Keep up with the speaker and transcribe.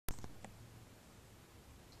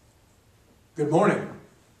Good morning.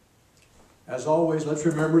 As always, let's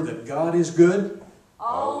remember that God is good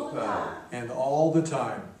all the time. And all the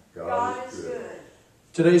time. God is good.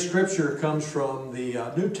 Today's scripture comes from the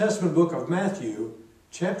New Testament book of Matthew,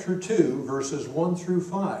 chapter 2, verses 1 through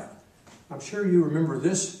 5. I'm sure you remember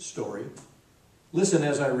this story. Listen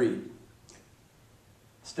as I read.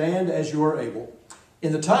 Stand as you are able.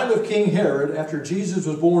 In the time of King Herod, after Jesus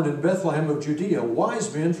was born in Bethlehem of Judea,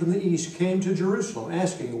 wise men from the east came to Jerusalem,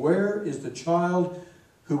 asking, "Where is the child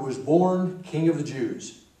who was born King of the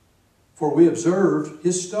Jews? For we observed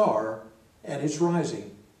his star at its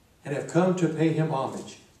rising, and have come to pay him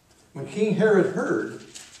homage." When King Herod heard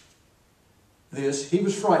this, he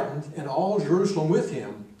was frightened, and all Jerusalem with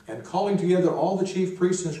him, and calling together all the chief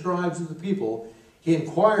priests and scribes of the people, he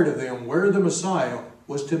inquired of them where the Messiah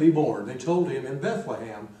was to be born. They told him, "In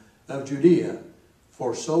Bethlehem of Judea,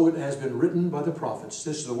 for so it has been written by the prophets."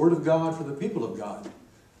 This is the word of God for the people of God.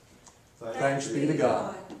 Thanks be to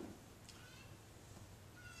God.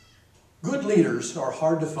 Good leaders are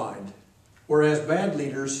hard to find, whereas bad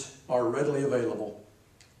leaders are readily available.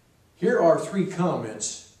 Here are 3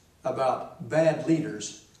 comments about bad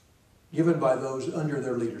leaders given by those under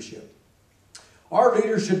their leadership. Our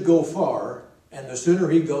leader should go far, and the sooner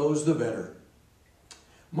he goes, the better.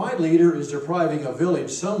 My leader is depriving a village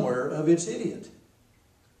somewhere of its idiot.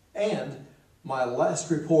 And my last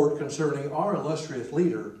report concerning our illustrious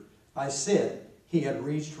leader, I said he had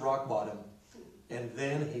reached rock bottom, and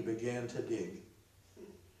then he began to dig.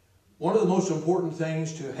 One of the most important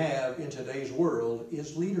things to have in today's world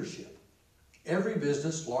is leadership. Every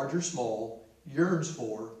business, large or small, yearns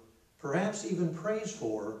for, perhaps even prays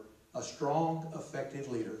for, a strong, effective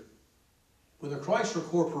leader. When the Chrysler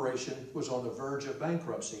Corporation was on the verge of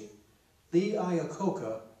bankruptcy, Lee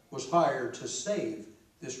Iacocca was hired to save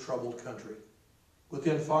this troubled country.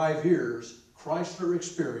 Within 5 years, Chrysler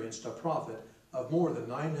experienced a profit of more than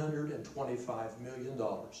 $925 million.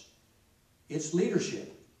 It's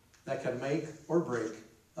leadership that can make or break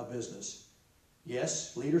a business.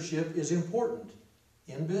 Yes, leadership is important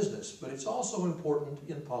in business, but it's also important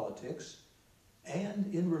in politics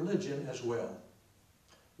and in religion as well.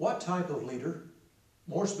 What type of leader,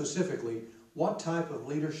 more specifically, what type of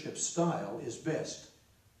leadership style is best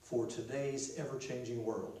for today's ever-changing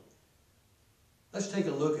world? Let's take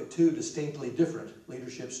a look at 2 distinctly different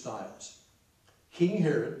leadership styles. King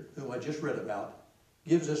Herod, whom I just read about,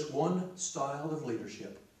 gives us one style of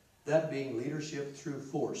leadership, that being leadership through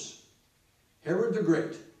force. Herod the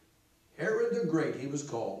Great he was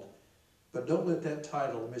called, but don't let that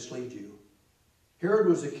title mislead you. Herod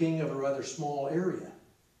was the king of a rather small area.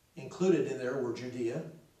 Included in there were Judea,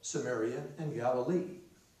 Samaria, and Galilee.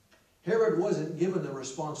 Herod wasn't given the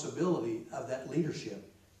responsibility of that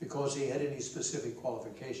leadership because he had any specific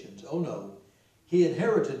qualifications. Oh no, he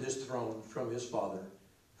inherited this throne from his father,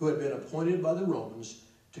 who had been appointed by the Romans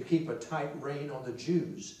to keep a tight rein on the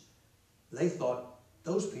Jews. They thought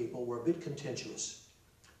those people were a bit contentious.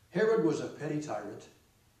 Herod was a petty tyrant,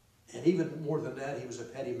 and even more than that, he was a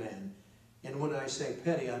petty man. And when I say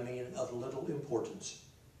petty, I mean of little importance.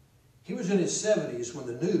 He was in his 70s when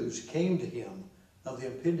the news came to him of the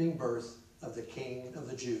impending birth of the King of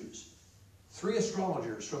the Jews. 3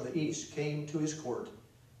 astrologers from the east came to his court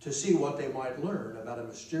to see what they might learn about a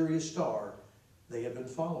mysterious star they had been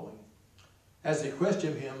following. As they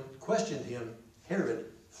questioned him,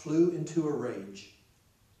 Herod flew into a rage.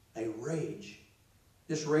 A rage.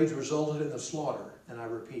 This rage resulted in the slaughter, and I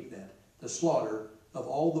repeat that, the slaughter of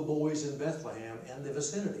all the boys in Bethlehem and the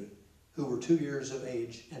vicinity who were 2 years of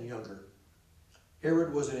age and younger.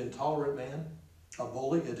 Herod was an intolerant man, a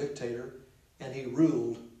bully, a dictator, and he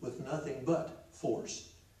ruled with nothing but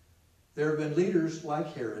force. There have been leaders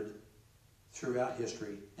like Herod throughout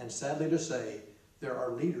history, and sadly to say, there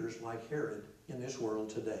are leaders like Herod in this world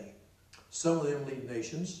today. Some of them lead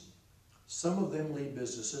nations, some of them lead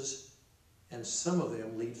businesses, and some of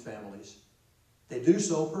them lead families. They do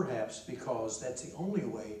so perhaps because that's the only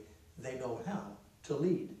way they know how to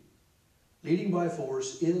lead. Leading by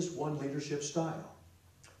force is one leadership style.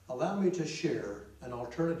 Allow me to share an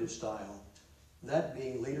alternative style, that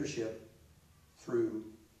being leadership through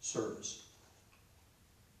service.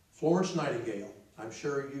 Florence Nightingale, I'm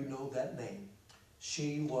sure you know that name.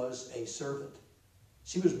 She was a servant.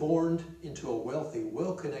 She was born into a wealthy,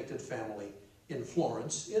 well-connected family in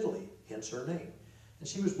Florence, Italy, hence her name. And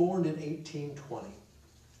she was born in 1820.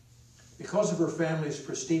 Because of her family's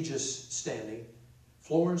prestigious standing,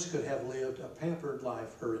 Florence could have lived a pampered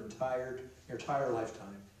life her entire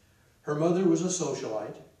lifetime. Her mother was a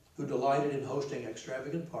socialite who delighted in hosting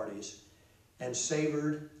extravagant parties and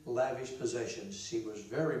savored lavish possessions. She was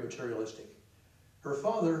very materialistic. Her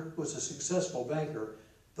father was a successful banker,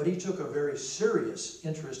 but he took a very serious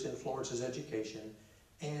interest in Florence's education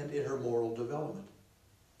and in her moral development.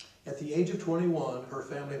 At the age of 21, her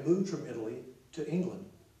family moved from Italy to England.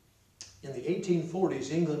 In the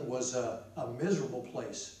 1840s, England was a miserable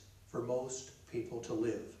place for most people to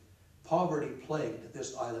live. Poverty plagued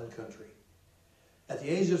this island country. At the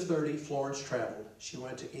age of 30, Florence traveled. She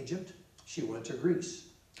went to Egypt, she went to Greece,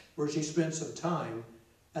 where she spent some time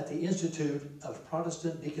at the Institute of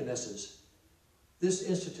Protestant Deaconesses. This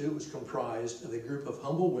institute was comprised of a group of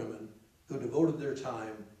humble women who devoted their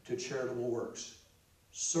time to charitable works,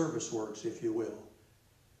 service works, if you will.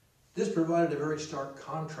 This provided a very stark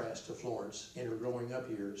contrast to Florence in her growing up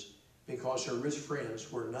years because her rich friends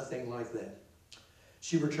were nothing like that.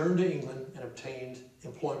 She returned to England and obtained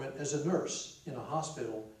employment as a nurse in a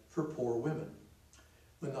hospital for poor women.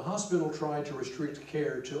 When the hospital tried to restrict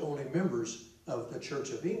care to only members of the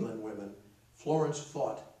Church of England women, Florence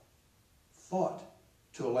fought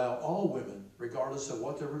to allow all women, regardless of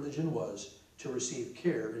what their religion was, to receive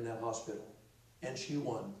care in that hospital. And she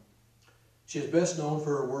won. She is best known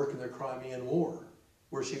for her work in the Crimean War,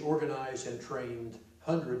 where she organized and trained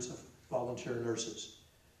hundreds of volunteer nurses.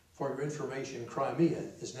 For your information, Crimea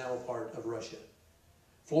is now a part of Russia.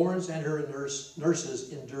 Florence and her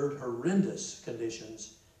nurses endured horrendous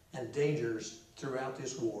conditions and dangers throughout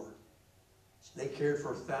this war. They cared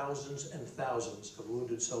for thousands and thousands of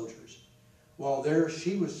wounded soldiers. While there,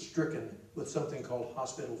 she was stricken with something called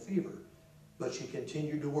hospital fever, but she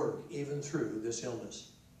continued to work even through this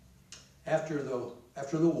illness. After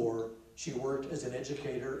the war, she worked as an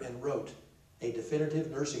educator and wrote a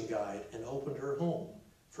definitive nursing guide and opened her home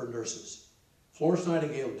for nurses. Florence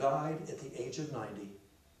Nightingale died at the age of 90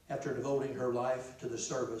 after devoting her life to the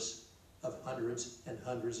service of hundreds and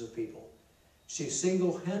hundreds of people. She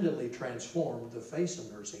single-handedly transformed the face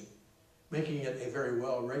of nursing, making it a very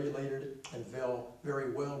well-regulated and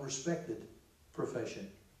very well-respected profession.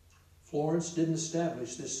 Florence didn't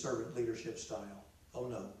establish this servant leadership style. Oh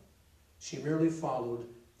no. She merely followed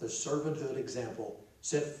the servanthood example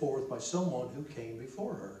set forth by someone who came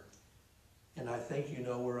before her. And I think you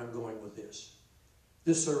know where I'm going with this.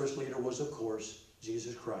 This service leader was, of course,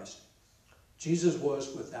 Jesus Christ. Jesus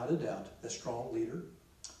was, without a doubt, a strong leader,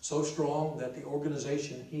 so strong that the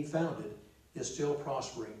organization he founded is still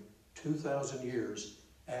prospering 2,000 years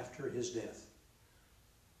after his death.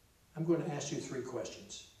 I'm going to ask you 3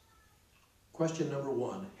 questions. Question number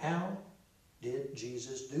 1, how did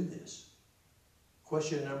Jesus do this?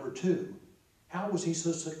 Question number 2, how was he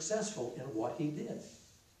so successful in what he did?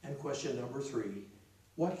 And question number 3,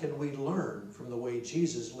 what can we learn from the way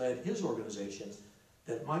Jesus led his organization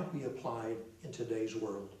that might be applied in today's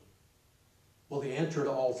world? Well, the answer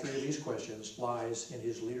to all 3 of these questions lies in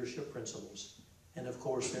his leadership principles. And of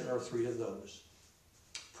course, there are 3 of those.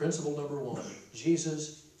 Principle number 1,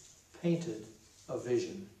 Jesus painted a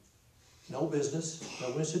vision. No business,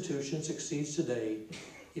 no institution succeeds today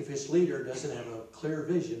if its leader doesn't have a clear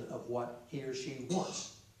vision of what he or she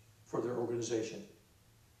wants for their organization.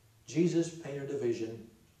 Jesus painted a vision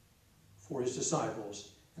for his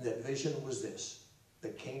disciples, and that vision was this: the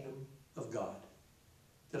kingdom of God.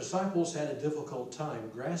 The disciples had a difficult time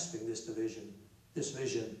grasping this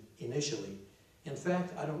vision initially. In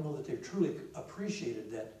fact, I don't know that they truly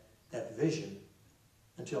appreciated that vision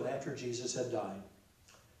until after Jesus had died.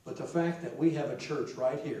 But the fact that we have a church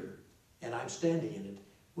right here, and I'm standing in it,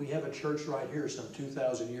 we have a church right here some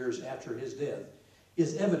 2,000 years after his death,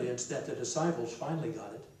 is evidence that the disciples finally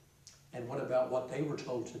got it and went about what they were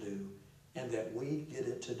told to do, and that we get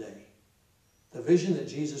it today. The vision that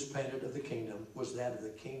Jesus painted of the kingdom was that of the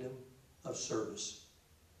kingdom of service.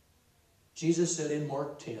 Jesus said in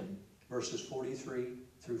Mark 10, verses 43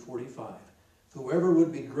 through 45, "Whoever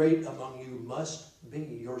would be great among you must be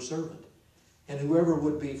your servant, and whoever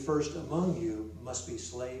would be first among you must be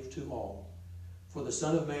slave to all. For the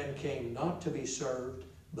Son of Man came not to be served,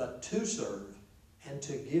 but to serve, and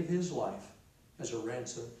to give his life as a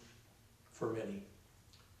ransom for many."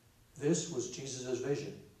 This was Jesus'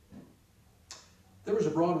 vision. There was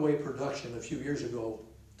a Broadway production a few years ago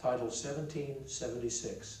titled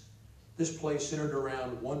 1776. This play centered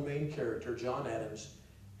around one main character, John Adams,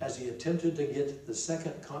 as he attempted to get the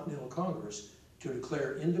Second Continental Congress to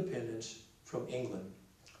declare independence from England.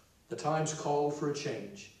 The times called for a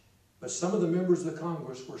change, but some of the members of the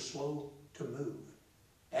Congress were slow to move.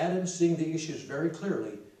 Adams, seeing the issues very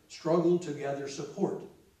clearly, struggled to gather support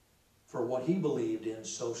for what he believed in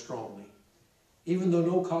so strongly. Even though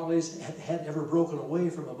no colonies had ever broken away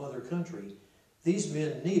from a mother country, these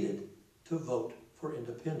men needed to vote for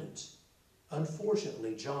independence.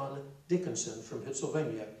 Unfortunately, John Dickinson from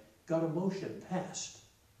Pennsylvania got a motion passed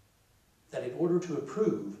that in order to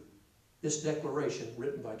approve this declaration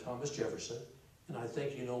written by Thomas Jefferson, and I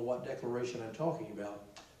think you know what declaration I'm talking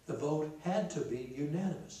about, the vote had to be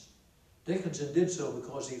unanimous. Dickinson did so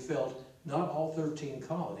because he felt not all 13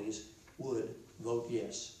 colonies would vote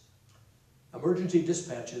yes. Emergency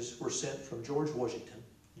dispatches were sent from George Washington,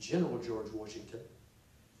 General George Washington,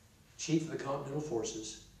 Chief of the Continental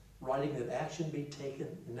Forces, writing that action be taken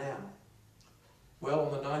now. Well,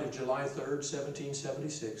 on the night of July 3rd,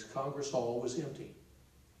 1776, Congress Hall was empty,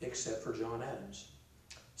 except for John Adams.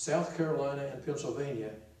 South Carolina and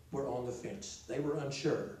Pennsylvania were on the fence. They were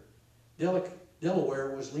unsure.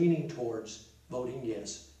 Delaware was leaning towards voting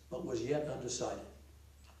yes, but was yet undecided.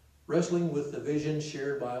 Wrestling with the vision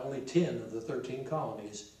shared by only 10 of the 13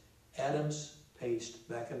 colonies, Adams paced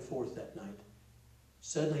back and forth that night.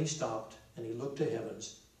 Suddenly he stopped and he looked to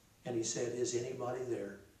heavens and he said, "Is anybody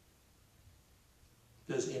there?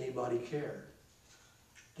 Does anybody care?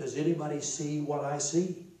 Does anybody see what I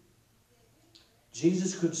see?"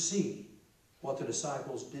 Jesus could see what the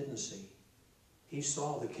disciples didn't see. He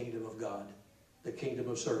saw the kingdom of God, the kingdom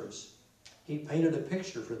of service. He painted a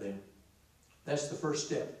picture for them. That's the first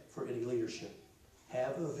step for any leadership.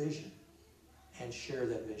 Have a vision and share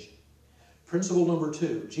that vision. Principle number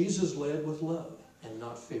 2, Jesus led with love and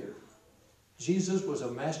not fear. Jesus was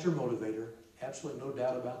a master motivator, absolutely no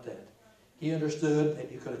doubt about that. He understood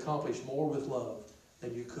that you could accomplish more with love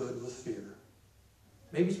than you could with fear.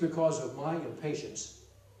 Maybe it's because of my impatience,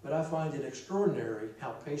 but I find it extraordinary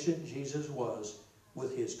how patient Jesus was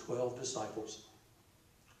with his 12 disciples.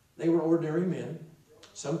 They were ordinary men.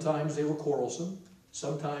 Sometimes they were quarrelsome.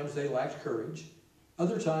 Sometimes they lacked courage.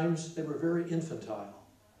 Other times they were very infantile.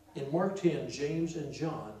 In Mark 10, James and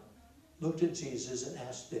John looked at Jesus and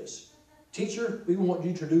asked this, "Teacher, we want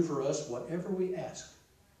you to do for us whatever we ask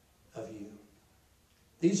of you."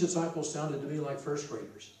 These disciples sounded to me like first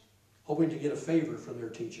graders, hoping to get a favor from their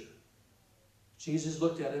teacher. Jesus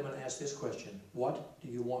looked at him and asked this question, "What do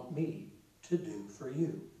you want me to do for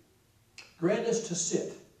you?" "Grant us to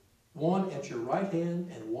sit, one at your right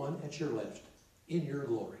hand and one at your left, in your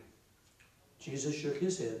glory." Jesus shook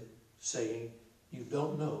his head, saying, "You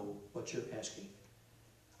don't know what you're asking."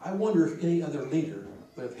 I wonder if any other leader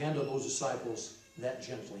would have handled those disciples that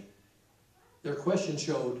gently. Their question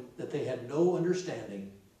showed that they had no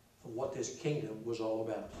understanding of what this kingdom was all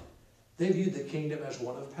about. They viewed the kingdom as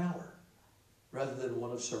one of power rather than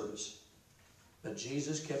one of service. But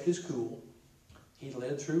Jesus kept his cool. He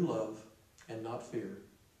led through love and not fear.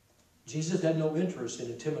 Jesus had no interest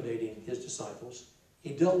in intimidating his disciples.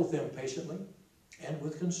 He dealt with them patiently and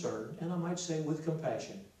with concern, and I might say with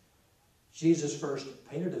compassion. Jesus first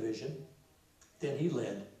painted a vision, then he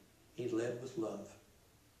led. He led with love.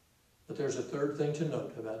 But there's a third thing to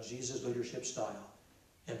note about Jesus' leadership style,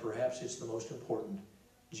 and perhaps it's the most important.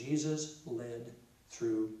 Jesus led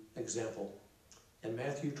through example. In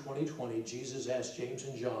Matthew 20:20, Jesus asked James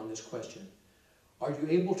and John this question, "Are you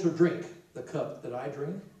able to drink the cup that I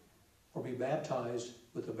drink, or be baptized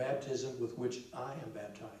with the baptism with which I am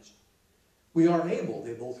baptized?" "We are able,"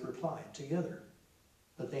 they both replied together.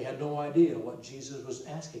 But they had no idea what Jesus was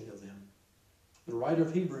asking of them. The writer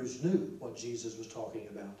of Hebrews knew what Jesus was talking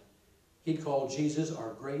about. He called Jesus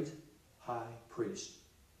our great high priest.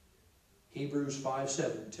 Hebrews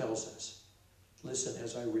 5:7 tells us, listen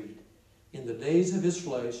as I read, "In the days of his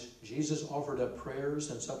flesh, Jesus offered up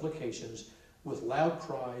prayers and supplications with loud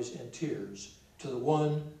cries and tears to the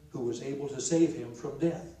one who was able to save him from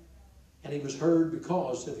death. And he was heard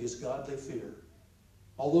because of his godly fear.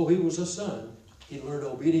 Although he was a son, he learned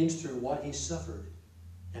obedience through what he suffered.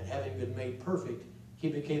 And having been made perfect, he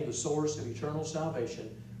became the source of eternal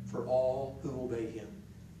salvation for all who obey him."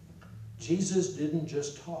 Jesus didn't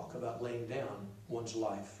just talk about laying down one's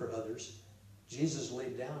life for others. Jesus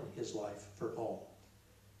laid down his life for all.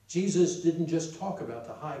 Jesus didn't just talk about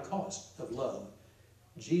the high cost of love.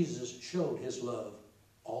 Jesus showed his love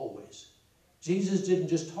always. Jesus didn't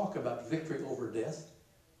just talk about victory over death.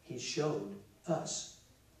 He showed us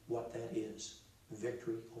what that is,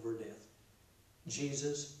 victory over death.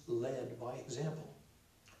 Jesus led by example.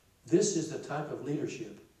 This is the type of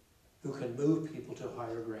leadership who can move people to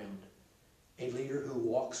higher ground. A leader who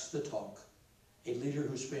walks the talk. A leader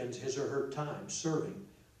who spends his or her time serving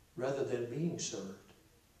rather than being served.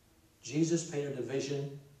 Jesus painted a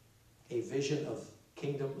vision of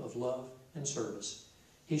kingdom of love and service.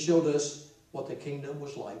 He showed us what the kingdom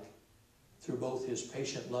was like through both his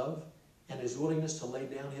patient love and his willingness to lay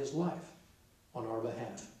down his life on our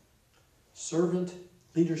behalf. Servant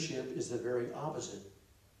leadership is the very opposite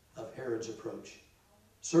of Herod's approach.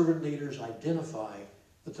 Servant leaders identify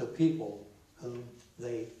with the people whom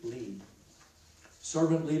they lead.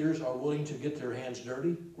 Servant leaders are willing to get their hands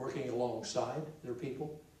dirty, working alongside their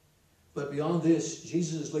people. But beyond this,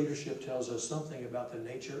 Jesus' leadership tells us something about the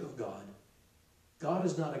nature of God. God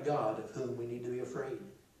is not a God of whom we need to be afraid.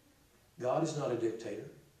 God is not a dictator.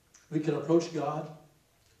 We can approach God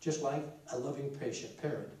just like a loving, patient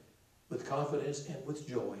parent, with confidence and with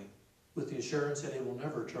joy, with the assurance that He will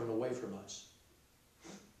never turn away from us.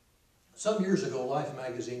 Some years ago, Life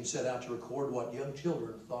magazine set out to record what young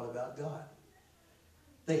children thought about God.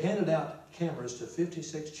 They handed out cameras to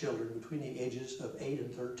 56 children between the ages of 8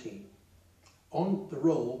 and 13. On the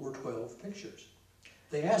roll were 12 pictures.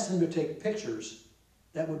 They asked them to take pictures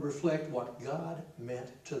that would reflect what God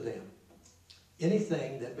meant to them.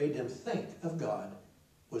 Anything that made them think of God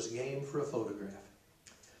was game for a photograph.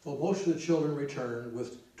 Well, most of the children returned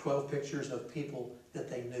with 12 pictures of people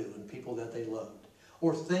that they knew and people that they loved,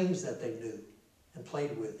 or things that they knew and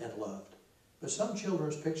played with and loved. But some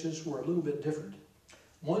children's pictures were a little bit different.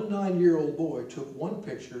 One 9-year-old boy took one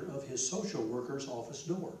picture of his social worker's office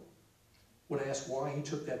door. When asked why he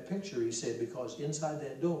took that picture, he said, because inside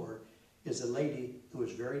that door is a lady who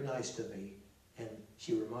is very nice to me, and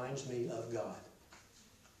she reminds me of God.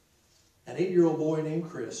 An 8-year-old boy named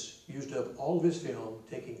Chris used up all of his film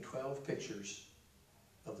taking 12 pictures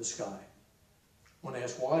of the sky. When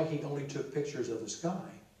asked why he only took pictures of the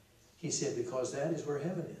sky, he said, because that is where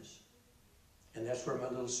heaven is. And that's where my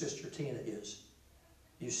little sister Tina is.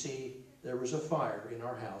 You see, there was a fire in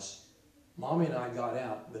our house. Mommy and I got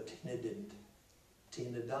out, but Tina didn't.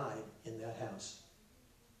 Tina died in that house.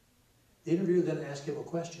 The interviewer then asked him a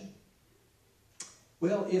question.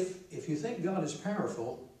 Well, if you think God is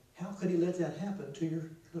powerful, how could He let that happen to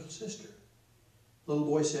your little sister? The little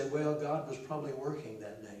boy said, well, God was probably working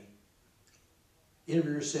that day. The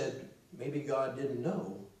interviewer said, maybe God didn't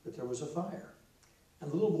know that there was a fire.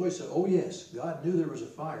 And the little boy said, oh yes, God knew there was a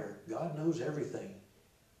fire. God knows everything.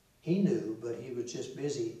 He knew, but He was just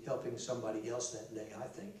busy helping somebody else that day, I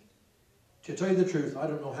think. To tell you the truth, I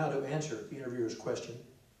don't know how to answer the interviewer's question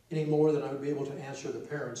any more than I would be able to answer the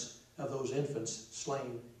parents of those infants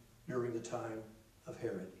slain during the time of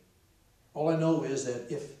Herod. All I know is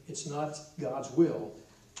that if it's not God's will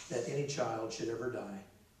that any child should ever die.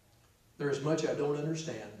 There is much I don't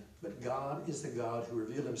understand, but God is the God who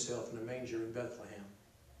revealed Himself in a manger in Bethlehem.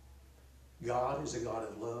 God is a God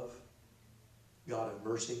of love, God of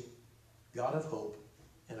mercy, God of hope,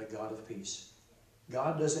 and a God of peace.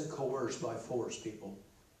 God doesn't coerce by force, people,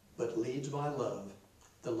 but leads by love,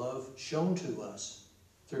 the love shown to us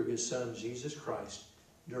through His Son, Jesus Christ,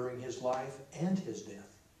 during His life and His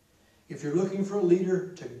death. If you're looking for a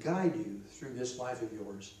leader to guide you through this life of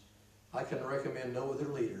yours, I can recommend no other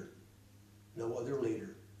leader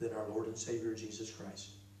than our Lord and Savior, Jesus Christ.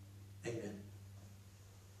 Amen.